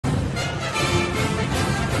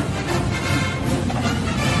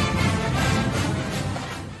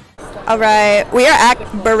All right, we are at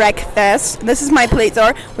breakfast. This is my plate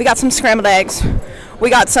door. We got some scrambled eggs. We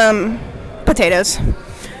got some potatoes.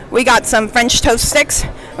 We got some French toast sticks.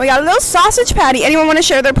 We got a little sausage patty. Anyone want to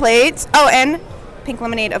share their plates? Oh, and pink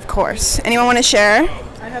lemonade, of course. Anyone want to share?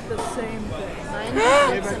 I have the same thing.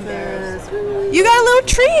 You got a little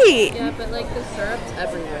treat. Yeah, but like the syrup's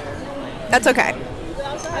everywhere. That's okay.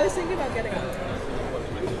 I was thinking about getting it.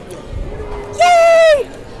 Yay!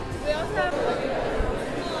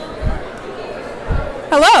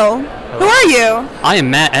 Hello. Who are you? I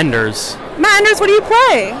am Matt Enders. Matt Enders, what do you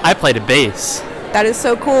play? I play the bass. That is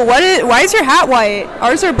so cool. Why is your hat white?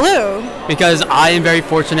 Ours are blue. Because I am very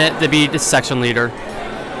fortunate to be the section leader.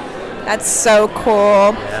 That's so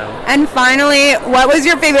cool. Yeah. And finally, what was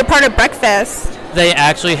your favorite part of breakfast? They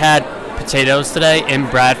actually had potatoes today in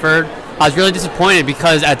Bradford. I was really disappointed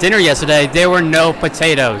because at dinner yesterday, there were no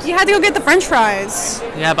potatoes. You had to go get the French fries.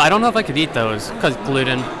 Yeah, but I don't know if I could eat those because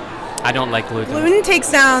gluten. I don't like gluten. Gluten takes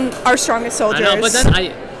down our strongest soldiers. I know, but then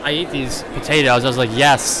I ate these potatoes. I was like,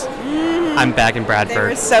 yes, I'm back in Bradford. They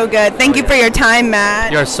were so good. Thank you for your time,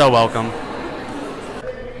 Matt. You're so welcome.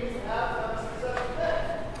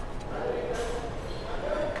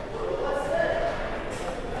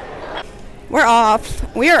 We're off.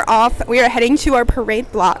 We are off. We are heading to our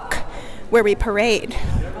parade block where we parade.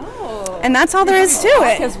 Oh. And that's all there is to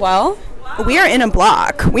it. As well? We are in a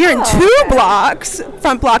block. We are in two blocks.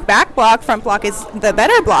 Front block, back block. Front block is the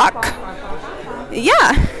better block.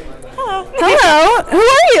 Yeah. Hello. Hello. Who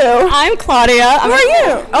are you? I'm Claudia. Who are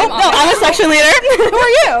you? Oh, no, I'm a section leader. Who are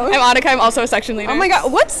you? I'm Annika. I'm also a section leader. Oh my god,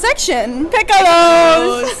 what section?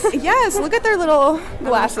 Piccolos. Yes, look at their little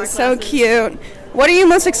glasses. So cute. What are you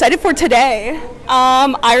most excited for today? I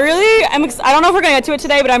don't know if we're going to get to it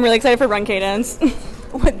today, but I'm really excited for run cadence.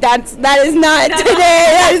 That is not today.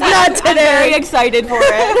 That is not today. I'm very excited for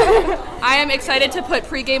it. I am excited to put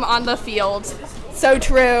pregame on the field. So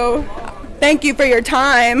true. Thank you for your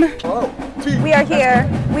time. We are here.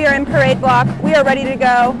 We are in parade block. We are ready to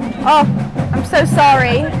go. Oh, I'm so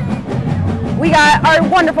sorry. We got our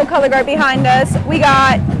wonderful color guard behind us. We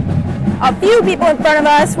got a few people in front of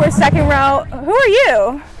us. We're second row. Who are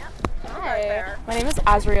you? Hi. My name is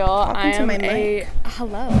Azriel. I'm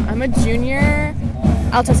a junior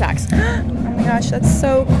alto sax. Oh my gosh, that's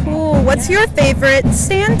so cool. What's your favorite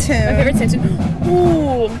stand tune? My favorite stand tune?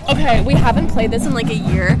 Ooh, okay, we haven't played this in like a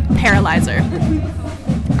year. Paralyzer. We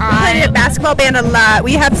played a basketball band a lot.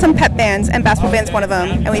 We have some pep bands, and basketball band's one of them,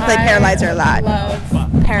 and we play Paralyzer a lot. I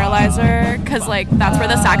love Paralyzer, because like that's where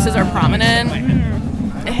the saxes are prominent.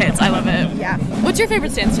 It hits, I love it. Yeah. What's your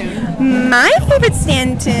favorite stand tune? My favorite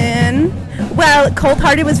stand tune? Well, Cold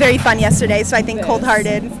Hearted was very fun yesterday, so I think Cold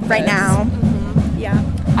Hearted right now. Yeah.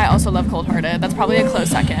 I also love Cold Hearted. That's probably a close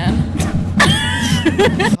second.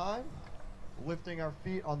 Time, lifting our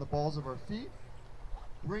feet on the balls of our feet,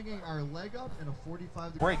 bringing our leg up in a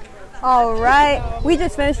 45 degree break. All right, we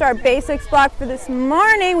just finished our basics block for this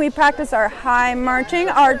morning. We practiced our high marching.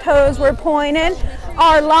 Our toes were pointed.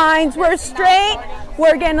 Our lines were straight.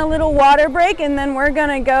 We're getting a little water break, and then we're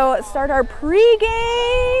gonna go start our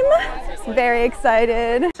pregame. Very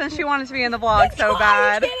excited. Since she wanted to be in the vlog so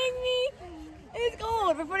bad. Are you kidding me? It's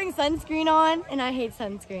cold. We're putting sunscreen on, and I hate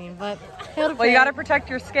sunscreen, but well, you gotta protect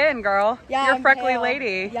your skin, girl. Yeah, you're a I'm freckly pale.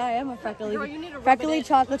 lady. Yeah, I am a freckly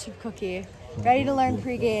chocolate chip cookie. Ready to learn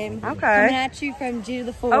pregame. Okay. Coming at you from G to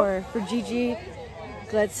the 4 for Gigi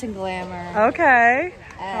Glitz and Glamour. Okay.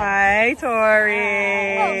 Hi,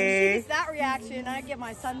 Tori. Oh, she gets that reaction. I get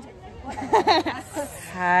my sun.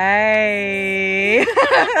 Hi.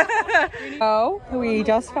 So we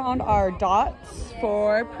just found our dots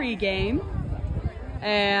for pregame,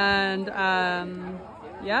 and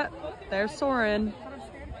yeah, they're soaring.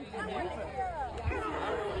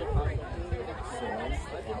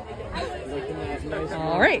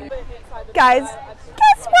 All right, Guys,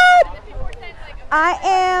 guess what? I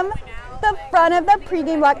am the front of the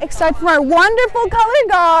pregame block, except for our wonderful color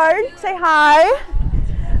guard. Say hi.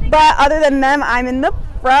 But other than them, I'm in the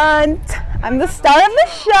front. I'm the star of the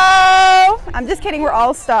show. I'm just kidding. We're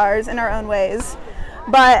all stars in our own ways.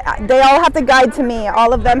 But they all have to guide to me.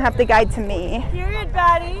 All of them have to guide to me. Period,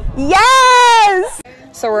 Batty. Yes!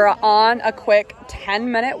 so we're on a quick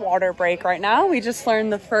 10-minute water break right now. We just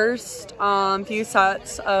learned the first few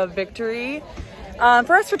sets of victory.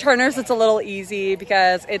 For us returners, it's a little easy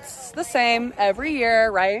because it's the same every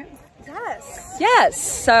year, right? Yes. Yes.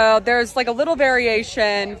 So there's like a little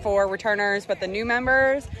variation for returners, but the new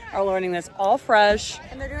members are learning this all fresh.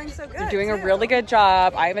 And they're doing so good. They're doing a really good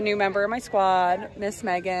job. I have a new member in my squad, Miss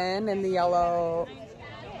Megan, in the yellow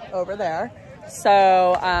over there.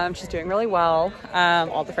 So she's doing really well.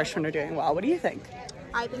 All the freshmen are doing well. What do you think?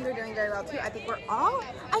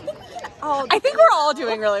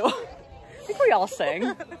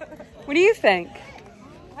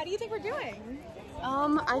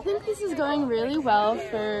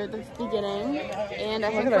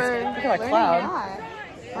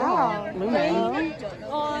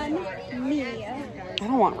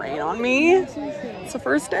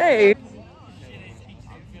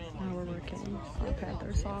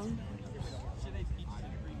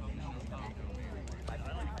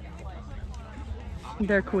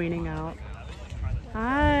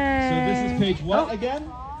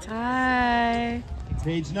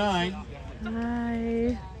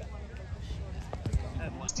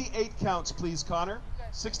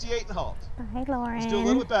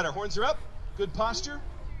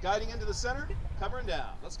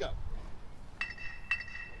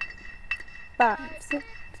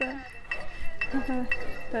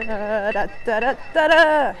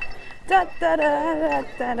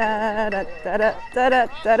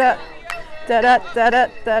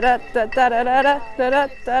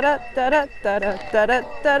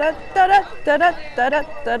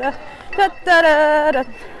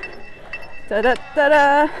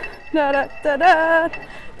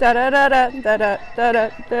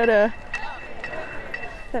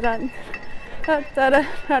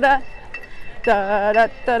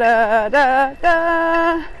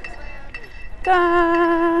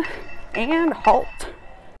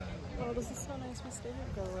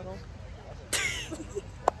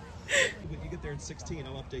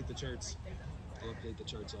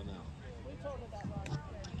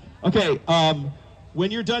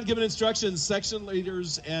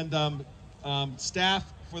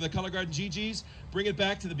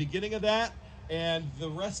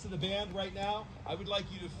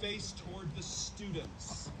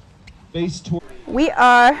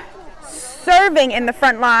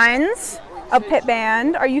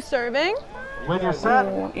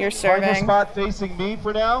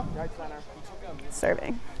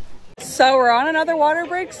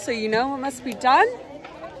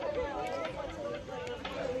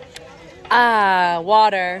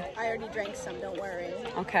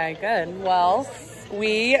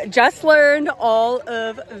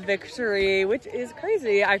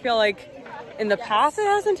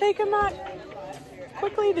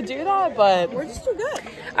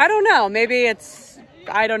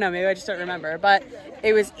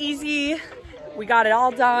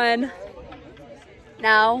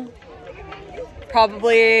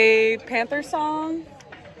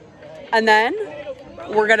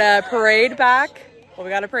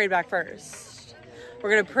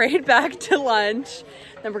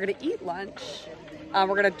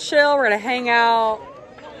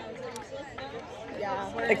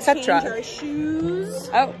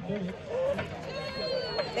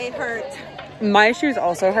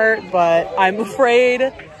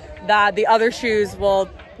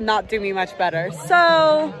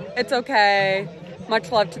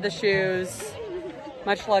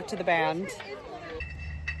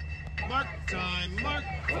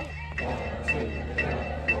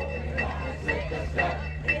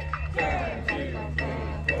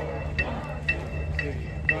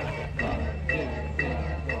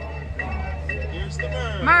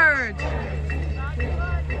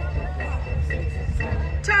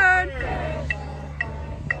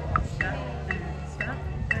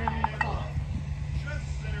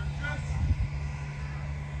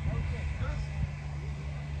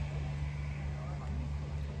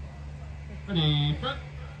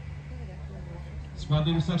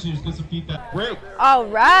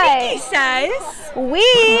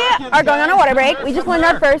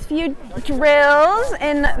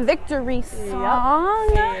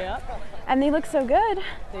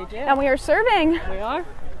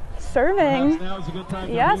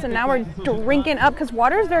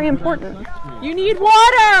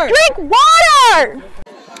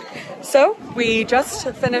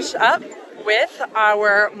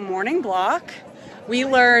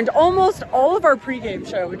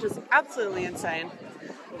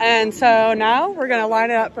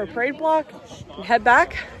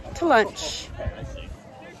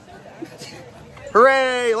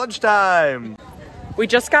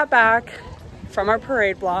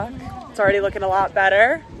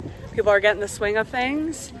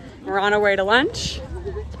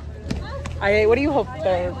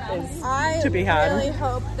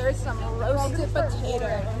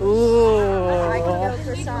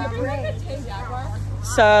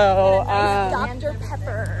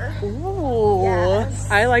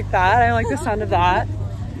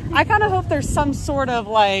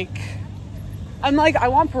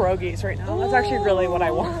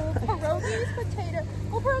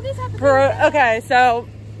 Okay, so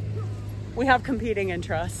we have competing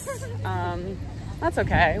interests. That's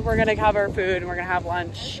okay. We're gonna have our food and we're gonna have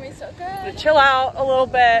lunch. It's so good. Gonna chill out a little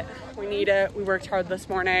bit. We need it. We worked hard this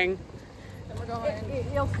morning.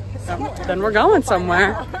 Then we're going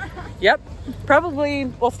somewhere. Yep. Probably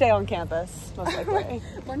we'll stay on campus, most likely.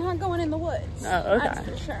 We're not going in the woods. Oh, okay. That's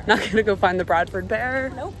for sure. Not gonna go find the Bradford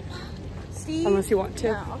bear. Nope. Steve? Unless you want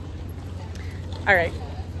to. No. All right.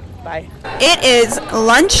 Bye. It is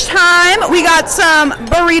lunchtime. We got some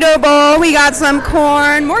burrito bowl. We got some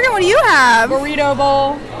corn. Morgan, what do you have? Burrito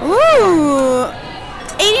bowl. Ooh.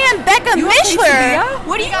 And Becca Mishler.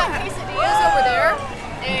 What do you got? Quesadillas over there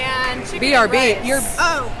and chicken BRB. You're.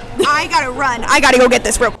 Oh, I gotta run. I gotta go get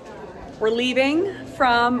this real quick. We're leaving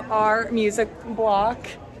from our music block.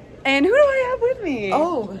 And who do I have with me?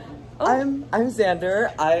 Oh. I'm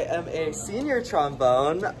Xander. I am a senior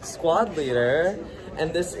trombone squad leader,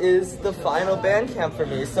 and this is the final band camp for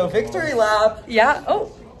me. So victory lap. Yeah.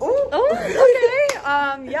 Okay.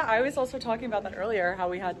 Yeah, I was also talking about that earlier, how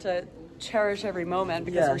we had to cherish every moment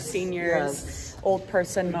because we're seniors. Yes. Old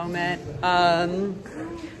person moment.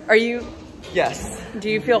 Are you? Yes. Do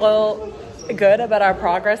you feel good about our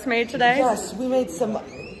progress made today? Yes, we made some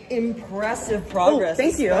impressive progress.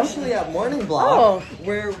 Thank you. Especially at morning block,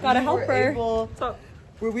 where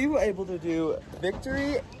we were able to do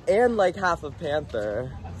victory and like half of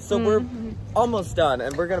Panther. So we're almost done,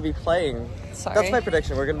 and we're gonna be playing. Sorry. That's my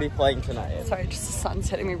prediction. We're gonna be playing tonight. Sorry, just the sun's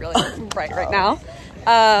hitting me really bright right now.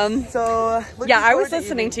 So yeah, I was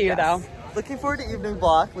listening to you though. Looking forward to evening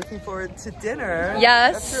block. Looking forward to dinner.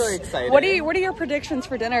 Yes. That's really exciting. What are your predictions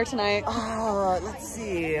for dinner tonight? Let's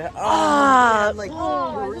see. Like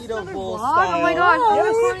burrito bowl style. Oh my gosh, I'm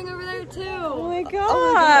recording over there too. Oh my gosh.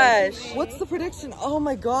 Oh my gosh. What's the prediction? Oh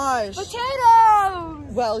my gosh.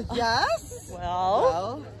 Potatoes! Well, yes.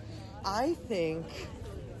 Well, I think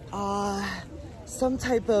some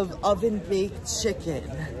type of oven-baked chicken.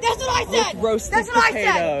 That's what I said! With roasted That's what potatoes.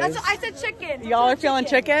 I said! That's what I said, chicken! y'all are feeling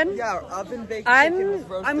chicken? Yeah, oven-baked chicken with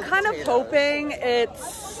roasted I'm kind of potatoes. hoping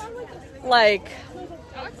it's like,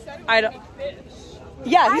 I don't.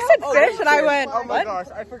 Yeah, he said fish, and I went, oh my what? gosh,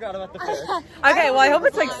 I forgot about the fish. Okay, well, I hope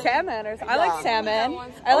it's like salmon or something. I like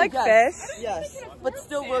salmon. I like fish. Yes, but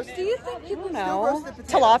still roasted. Do you think people No.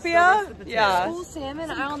 Tilapia? Yeah. School salmon?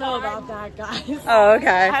 I don't know about that, guys. Oh,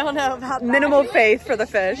 okay. I don't know about that. Minimal faith for the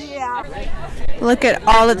fish. Yeah. Look at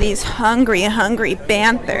all of these hungry, hungry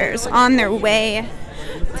panthers on their way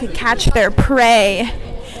to catch their prey,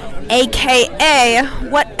 aka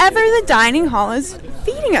whatever the dining hall is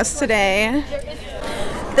feeding us today.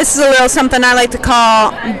 This is a little something I like to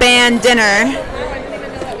call band dinner.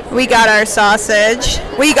 We got our sausage,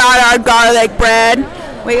 we got our garlic bread,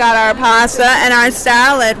 we got our pasta and our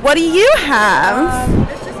salad. What do you have?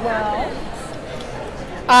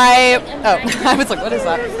 I was like, what is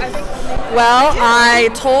that? Well, I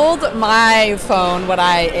told my phone what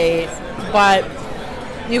I ate, but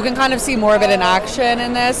you can kind of see more of it in action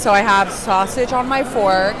in this. So I have sausage on my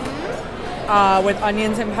fork with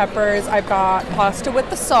onions and peppers. I've got pasta with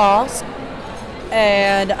the sauce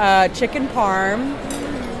and chicken parm.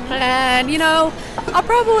 And, you know, I'll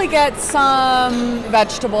probably get some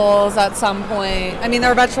vegetables at some point. I mean,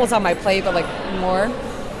 there are vegetables on my plate, but like more.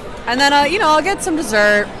 And then, you know, I'll get some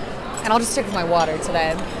dessert, and I'll just stick with my water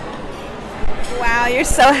today. Wow, you're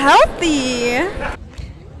so healthy.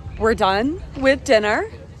 We're done with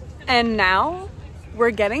dinner, and now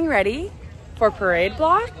we're getting ready for parade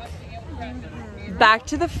block. Back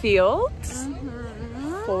to the field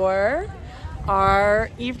for our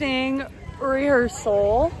evening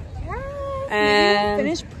rehearsal. And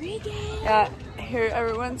Finish pregame. yeah, here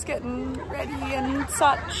everyone's getting ready and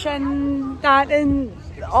such and that and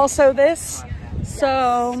also this.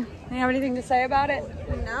 So, you have anything to say about it?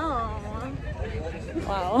 No.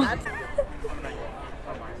 Wow.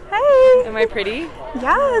 Hey. Am I pretty?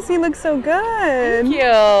 Yes, you look so good. Thank you.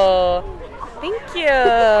 Thank you.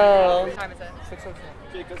 What time is it?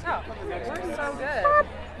 6:06. Oh, we're so good.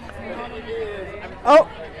 Oh.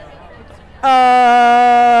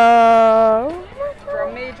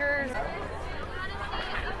 Drum majors.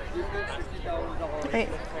 Wait.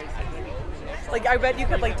 Like, I bet you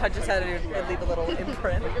could like touch his head and it'd leave a little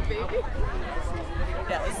imprint. Like a baby?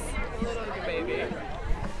 Yes. Like a baby.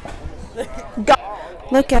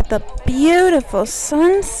 Look at the beautiful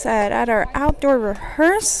sunset at our outdoor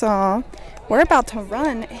rehearsal. We're about to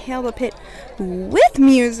run Hail the Pit with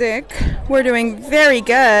music. We're doing very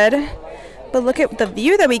good. But look at the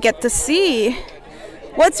view that we get to see.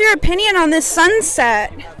 What's your opinion on this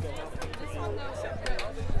sunset?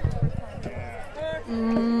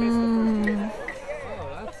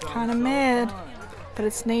 Kind of mid. But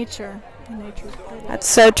it's nature. Nature's pretty. That's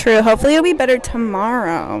so true. Hopefully it'll be better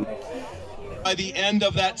tomorrow. By the end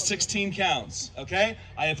of that 16 counts, okay?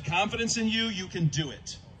 I have confidence in you. You can do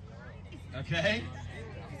it. Okay?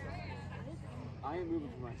 I am moving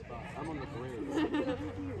from my spot. I'm on the parade.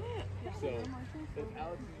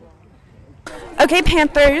 Okay,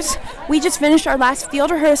 Panthers, we just finished our last field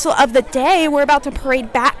rehearsal of the day. We're about to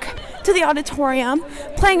parade back to the auditorium,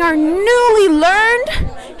 playing our newly learned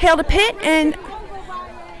Hail to Pitt and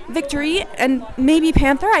Victory and maybe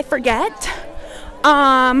Panther, I forget.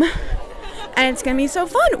 And it's gonna be so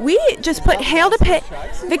fun. We just put Hail to Pitt,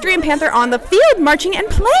 Victory, and Panther on the field, marching and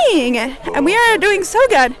playing, and we are doing so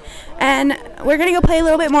good. And we're gonna go play a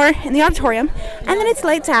little bit more in the auditorium, and then it's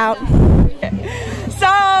lights out.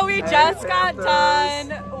 So we just got done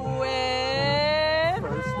with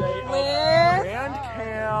band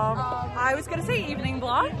camp. I was gonna say evening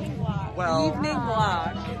block. Well, Evening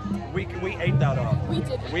block. we ate that up. We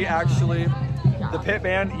did. We actually, the pit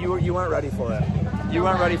band, you weren't ready for it. You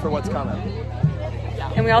weren't ready for what's coming.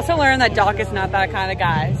 And we also learned that Doc is not that kind of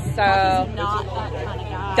guy. So Not that kind of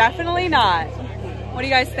guy. definitely not. What do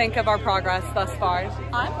you guys think of our progress thus far?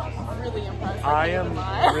 I'm really impressed. I am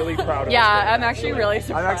really proud of Yeah, us. I'm actually really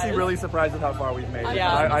surprised. I'm actually really surprised at how far we've made.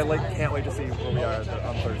 Yeah. I like can't wait to see where we are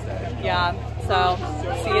on Thursday. Yeah, so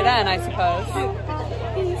see you then, I suppose.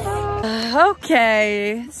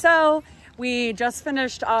 Okay, so we just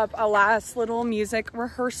finished up a last little music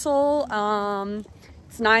rehearsal.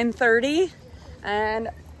 It's 9:30 and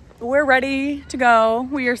we're ready to go.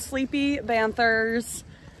 We are sleepy Panthers.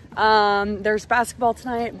 There's basketball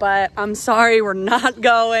tonight, but I'm sorry, we're not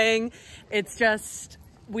going. It's just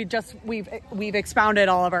we've expounded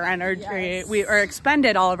all of our energy. Yes. We are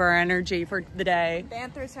expended all of our energy for the day.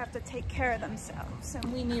 Panthers have to take care of themselves, and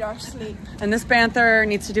we need our sleep. And this Panther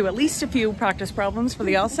needs to do at least a few practice problems for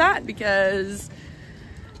the LSAT because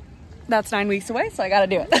that's 9 weeks away, so I gotta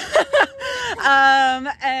do it.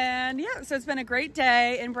 And yeah, so it's been a great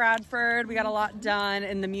day in Bradford. We got a lot done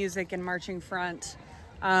in the music and marching front.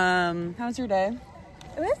 How's your day?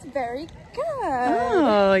 It was very good.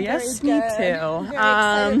 Oh, yes, me too. Very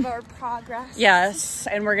excited about our progress. Yes,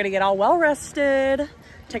 and we're gonna get all well rested,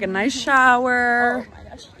 take a nice shower. Oh my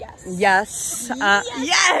gosh, yes. Yes.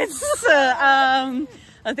 Yes.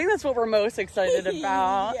 I think that's what we're most excited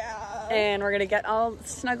about. Yeah. And we're gonna get all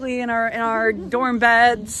snugly in our dorm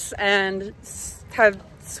beds and have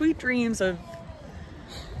sweet dreams of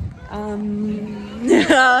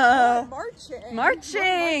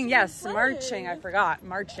marching. Yes, marching. I forgot.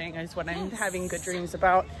 Marching is what I'm having good dreams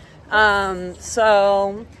about.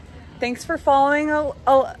 So thanks for following.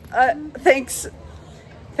 Thanks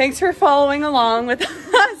for following along with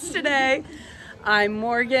us today. I'm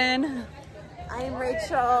Morgan. I'm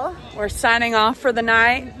Rachel. We're signing off for the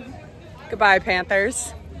night. Goodbye,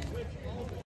 Panthers.